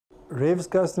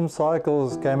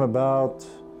Revscustomcycles came about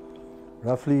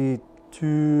roughly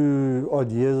 2 odd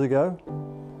years ago.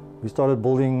 We started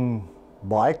building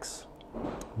bikes,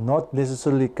 not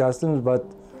necessarily customs, but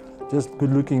just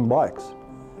good looking bikes.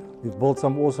 We've built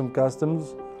some awesome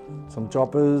customs, some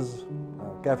choppers,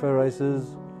 cafe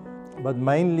races, but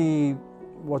mainly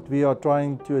what we are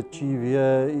trying to achieve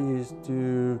here is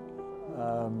to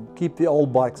keep the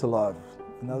old bikes alive.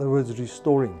 In other words,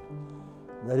 restoring.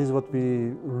 That is what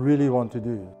we really want to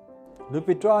do. Look,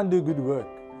 we try and do good work,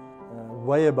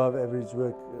 way above average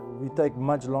work. We take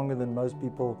much longer than most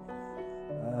people.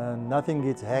 Nothing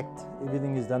gets hacked,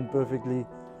 everything is done perfectly.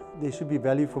 There should be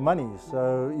value for money.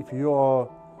 So if you are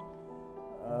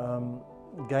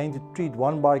going to treat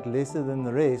one bike lesser than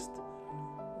the rest,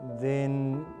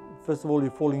 then first of all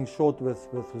you're falling short with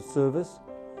service,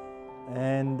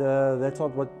 and that's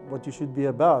not what you should be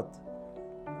about.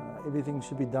 Everything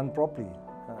should be done properly.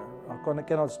 I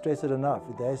cannot stress it enough.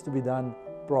 It has to be done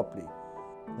properly.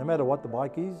 No matter what the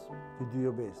bike is, you do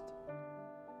your best.